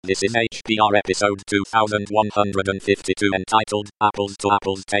This is HPR episode 2152 entitled Apples to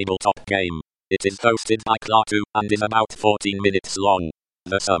Apples Tabletop Game. It is hosted by Klaatu and is about 14 minutes long.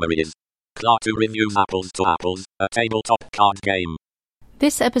 The summary is: Klaatu reviews Apples to Apples, a tabletop card game.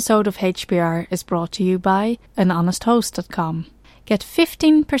 This episode of HPR is brought to you by anhonesthost.com. Get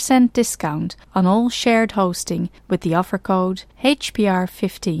 15% discount on all shared hosting with the offer code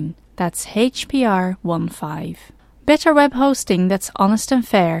HPR15. That's HPR15. Better web hosting that's honest and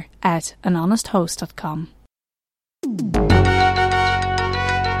fair at anhonesthost.com.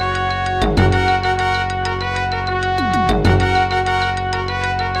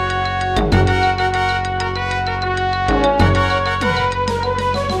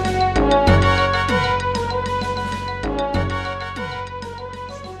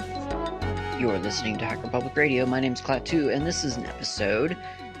 You're listening to Hacker Public Radio. My name's Klaatu, and this is an episode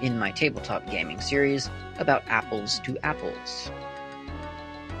in my tabletop gaming series about Apples to Apples.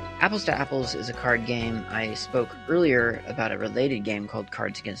 Apples to Apples is a card game. I spoke earlier about a related game called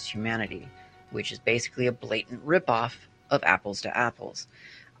Cards Against Humanity, which is basically a blatant ripoff of Apples to Apples.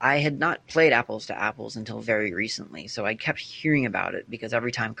 I had not played Apples to Apples until very recently, so I kept hearing about it because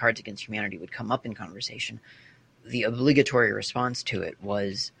every time Cards Against Humanity would come up in conversation, the obligatory response to it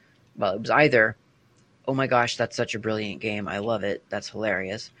was, well, it was either, oh my gosh, that's such a brilliant game, I love it, that's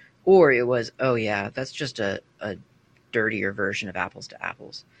hilarious, or it was, oh yeah, that's just a dirtier version of Apples to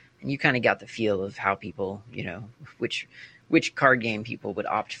Apples. And you kind of got the feel of how people, which card game people would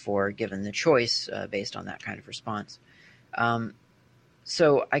opt for given the choice based on that kind of response.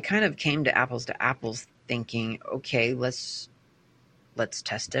 So I kind of came to Apples thinking, okay, let's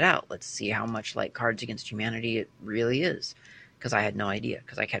test it out. Let's see how much like Cards Against Humanity it really is. Because I had no idea,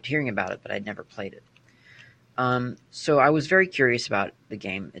 because I kept hearing about it, but I'd never played it. So I was very curious about the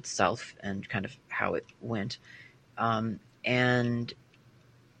game itself and kind of how it went. And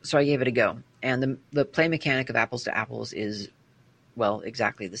so I gave it a go. And the play mechanic of Apples to Apples is, well,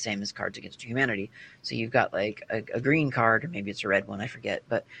 exactly the same as Cards Against Humanity. So you've got like a green card, or maybe it's a red one, I forget.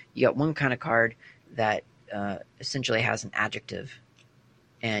 But you got one kind of card that essentially has an adjective,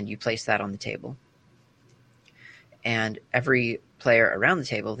 and you place that on the table. And every player around the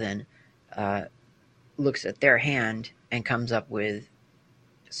table then looks at their hand and comes up with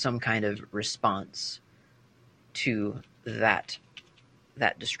some kind of response to that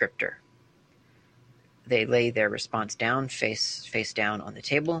descriptor. They lay their response down, face down on the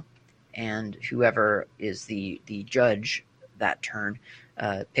table, and whoever is the judge that turn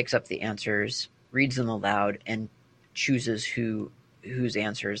picks up the answers, reads them aloud, and chooses whose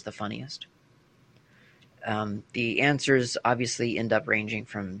answer is the funniest. The answers obviously end up ranging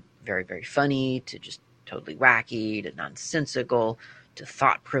from very, very funny to just totally wacky to nonsensical to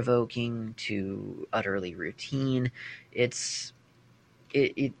thought-provoking to utterly routine. You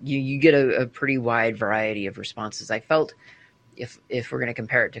get a pretty wide variety of responses. I felt if we're going to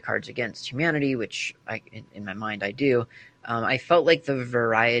compare it to Cards Against Humanity, which in my mind I do, I felt like the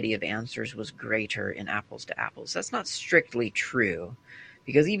variety of answers was greater in Apples to Apples. That's not strictly true.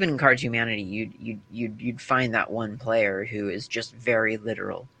 Because even in Cards Humanity, you'd find that one player who is just very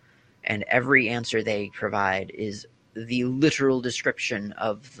literal, and every answer they provide is the literal description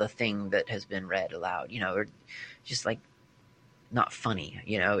of the thing that has been read aloud. Or just like not funny.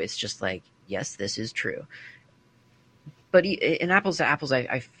 It's just like, yes, this is true. But in Apples to Apples,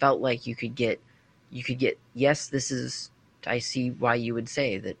 I felt like you could get yes, this is. I see why you would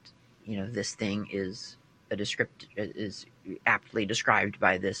say that. This thing is is aptly described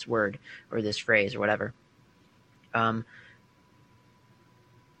by this word or this phrase or whatever. But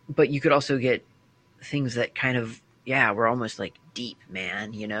you could also get things that kind of, were almost like deep,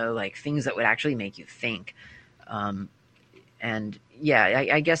 man, like things that would actually make you think. I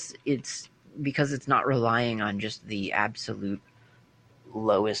guess it's because it's not relying on just the absolute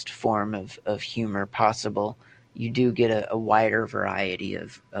lowest form of humor possible. You do get a wider variety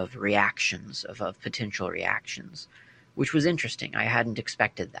of reactions, of potential reactions, which was interesting. I hadn't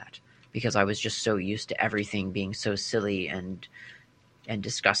expected that because I was just so used to everything being so silly and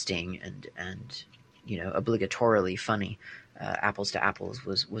disgusting and obligatorily funny. Apples to Apples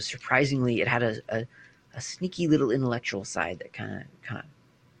was surprisingly, it had a sneaky little intellectual side that kind of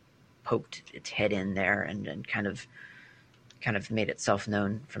poked its head in there and kind of made itself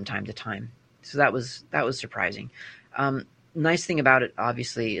known from time to time. So that was surprising. Nice thing about it,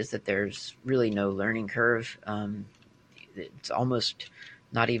 obviously, is that there's really no learning curve. It's almost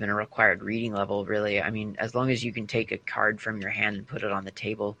not even a required reading level, really. I mean, as long as you can take a card from your hand and put it on the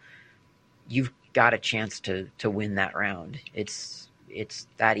table, you've got a chance to win that round. It's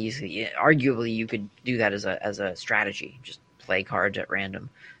that easy. Arguably, you could do that as a strategy. Just play cards at random,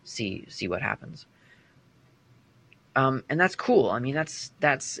 see what happens. And that's cool. I mean,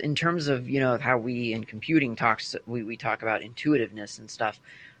 that's in terms of, how we in computing we talk about intuitiveness and stuff.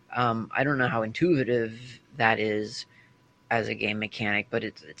 I don't know how intuitive that is as a game mechanic, but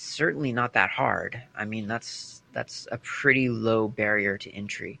it's certainly not that hard. I mean, that's a pretty low barrier to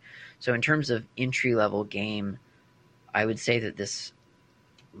entry. So in terms of entry level game, I would say that this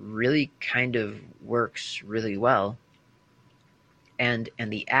really kind of works really well. And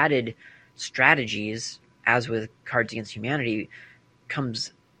the added strategies, as with Cards Against Humanity,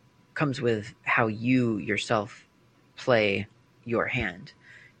 comes with how you yourself play your hand.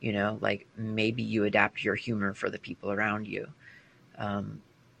 Like maybe you adapt your humor for the people around you.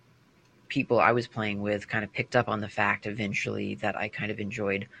 People I was playing with kind of picked up on the fact eventually that I kind of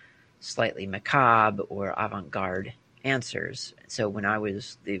enjoyed slightly macabre or avant-garde answers. So when I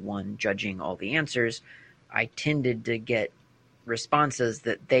was the one judging all the answers, I tended to get responses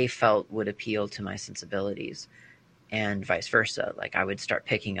that they felt would appeal to my sensibilities, and vice versa. Like I would start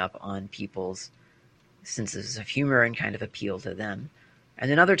picking up on people's senses of humor and kind of appeal to them. And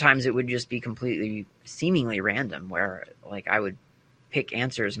then other times it would just be completely seemingly random, where like I would pick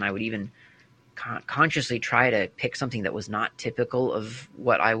answers and I would even consciously try to pick something that was not typical of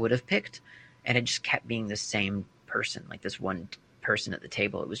what I would have picked, and it just kept being the same person, like this one person at the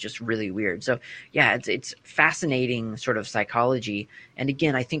table. It was just really weird. So yeah, it's fascinating sort of psychology. And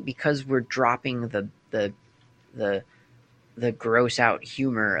again, I think because we're dropping the gross out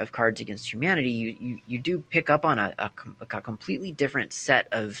humor of Cards Against Humanity, you do pick up on a completely different set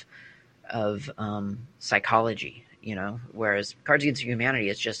of psychology, whereas Cards Against Humanity,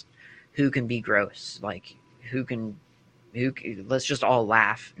 it's just who can be gross, like let's just all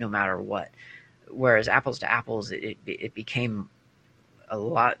laugh no matter what. Whereas Apples to Apples, it became a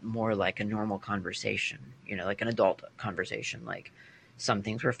lot more like a normal conversation, like an adult conversation. Like some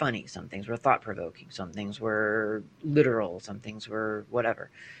things were funny, some things were thought-provoking, some things were literal, some things were whatever.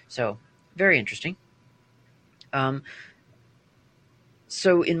 So very interesting.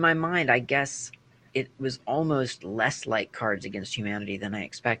 So in my mind, I guess it was almost less like Cards Against Humanity than I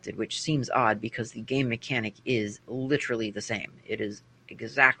expected, which seems odd because the game mechanic is literally the same. It is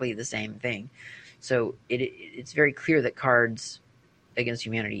exactly the same thing. So it's very clear that Cards Against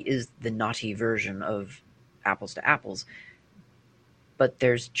Humanity is the naughty version of Apples to Apples, but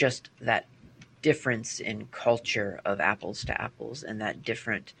there's just that difference in culture of Apples to Apples, and that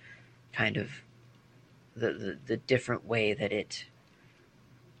different kind of the different way that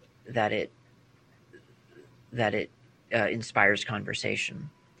it inspires conversation.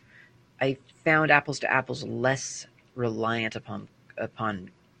 I found Apples to Apples less reliant upon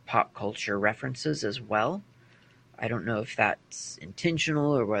pop culture references as well. I don't know if that's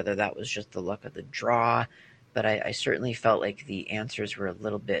intentional or whether that was just the luck of the draw, but I certainly felt like the answers were a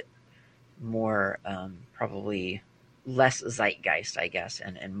little bit more probably less zeitgeist, I guess,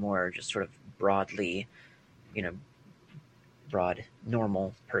 and more just sort of broadly, broad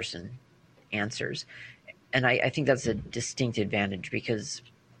normal person answers. And I think that's a distinct advantage, because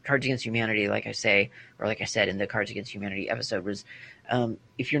Cards Against Humanity, like I said in the Cards Against Humanity episode, was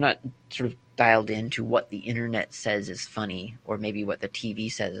if you're not sort of dialed into what the internet says is funny, or maybe what the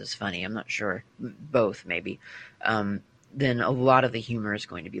TV says is funny, I'm not sure, both maybe, then a lot of the humor is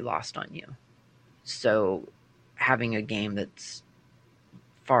going to be lost on you. So having a game that's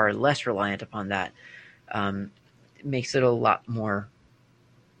far less reliant upon that makes it a lot more,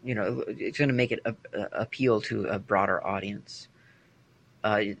 it's going to make it appeal to a broader audience.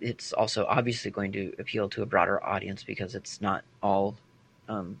 It's also obviously going to appeal to a broader audience because it's not all,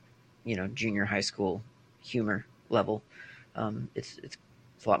 junior high school humor level. It's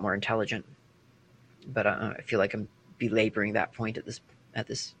a lot more intelligent. But I feel like I'm belaboring that point at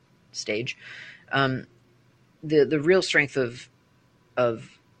this stage. The real strength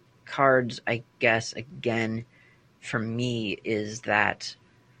of Cards, I guess, again, for me, is that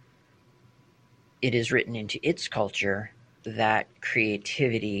it is written into its culture that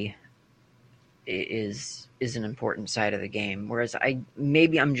creativity is an important side of the game. Whereas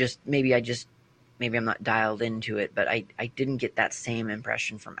maybe I'm not dialed into it, but I didn't get that same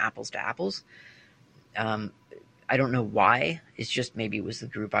impression from Apples to Apples. I don't know why. It's just maybe it was the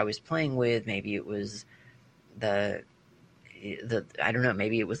group I was playing with. Maybe it was I don't know,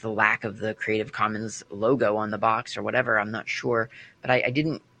 maybe it was the lack of the Creative Commons logo on the box or whatever. I'm not sure. But I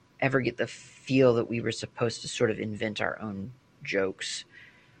didn't ever get the feel that we were supposed to sort of invent our own jokes,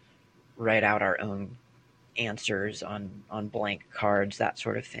 write out our own answers on blank cards, that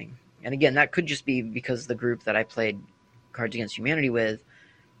sort of thing. And again, that could just be because the group that I played Cards Against Humanity with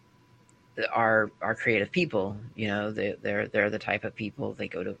are creative people. You know, they're the type of people, they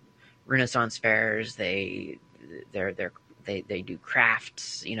go to Renaissance fairs, they do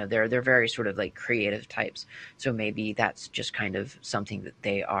crafts. You know, they're very sort of like creative types. So maybe that's just kind of something that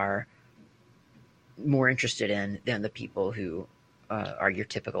they are more interested in than the people who are your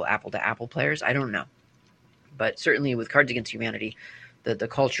typical Apple to Apple players. I don't know, but certainly with Cards Against Humanity, the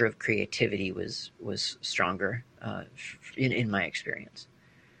culture of creativity was stronger in my experience.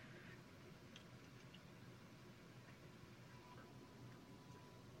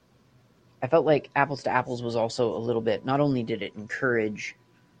 I felt like Apples to Apples was also a little bit, not only did it encourage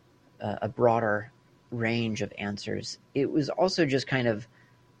a broader range of answers, it was also just kind of,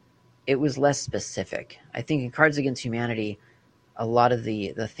 it was less specific. I think in Cards Against Humanity, a lot of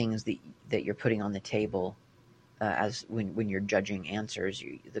the things that you're putting on the table as when you're judging answers,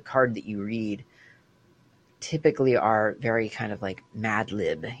 the card that you read typically are very kind of like Mad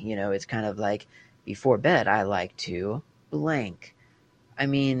Lib. You know, it's kind of like, before bed I like to blank. I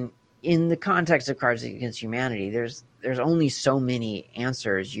mean, in the context of Cards Against Humanity, there's only so many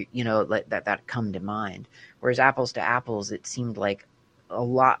answers you know that come to mind. Whereas Apples to Apples, it seemed like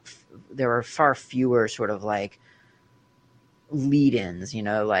there were far fewer sort of like lead-ins, you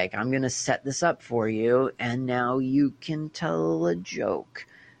know, like, I'm going to set this up for you and now you can tell a joke.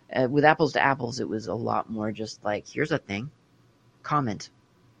 With Apples to Apples, it was a lot more just like, here's a thing, comment,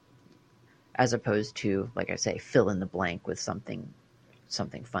 as opposed to, like I say, fill in the blank with something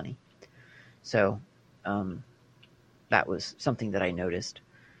funny. So that was something that I noticed.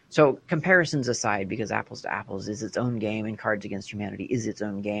 So comparisons aside, because Apples to Apples is its own game and Cards Against Humanity is its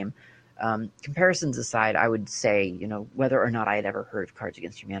own game, comparisons aside, I would say, you know, whether or not I had ever heard of Cards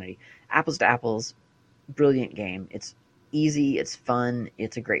Against Humanity, Apples to Apples, brilliant game. It's easy, it's fun,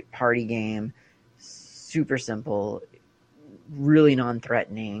 it's a great party game, super simple, really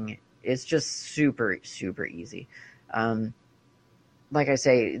non-threatening. It's just super, super easy. Like I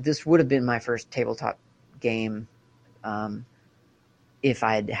say, this would have been my first tabletop game if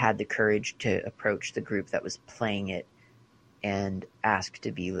I had had the courage to approach the group that was playing it and ask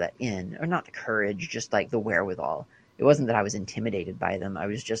to be let in. Or not the courage, just like the wherewithal. It wasn't that I was intimidated by them. I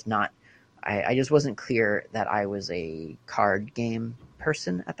was just not... I just wasn't clear that I was a card game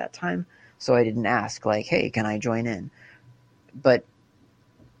person at that time. So I didn't ask, like, hey, can I join in? But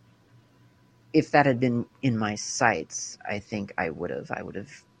if that had been in my sights, I think I would have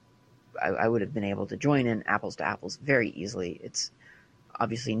been able to join in Apples to Apples very easily. It's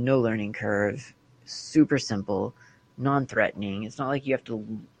obviously no learning curve, super simple, non-threatening. It's not like you have to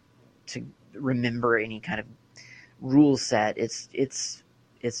remember any kind of rule set. It's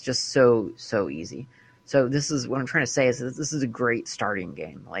just so easy. So this is what I'm trying to say, is that this is a great starting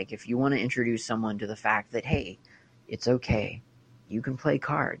game. Like, if you want to introduce someone to the fact that, hey, it's okay, you can play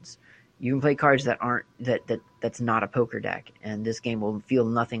cards. You can play cards that aren't that's not a poker deck, and this game will feel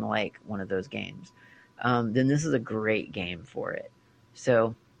nothing like one of those games. Then this is a great game for it.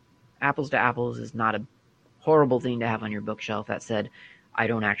 So, Apples to Apples is not a horrible thing to have on your bookshelf. That said, I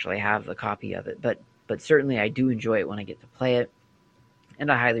don't actually have a copy of it, but certainly I do enjoy it when I get to play it,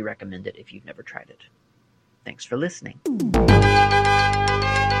 and I highly recommend it if you've never tried it. Thanks for listening.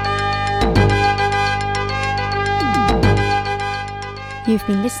 You've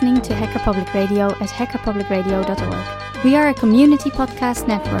been listening to Hacker Public Radio at hackerpublicradio.org. We are a community podcast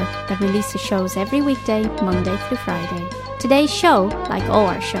network that releases shows every weekday, Monday through Friday. Today's show, like all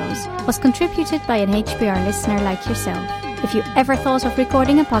our shows, was contributed by an HPR listener like yourself. If you ever thought of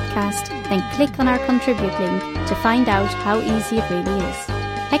recording a podcast, then click on our contribute link to find out how easy it really is.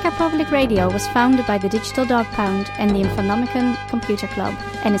 Hacker Public Radio was founded by the Digital Dog Pound and the Infonomicon Computer Club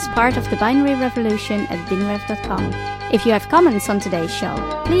and is part of the binary revolution at binrev.com. If you have comments on today's show,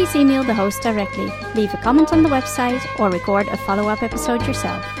 please email the host directly, leave a comment on the website, or record a follow-up episode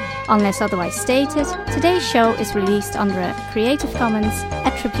yourself. Unless otherwise stated, today's show is released under a Creative Commons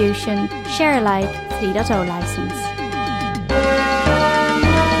Attribution Share Alike 3.0 license.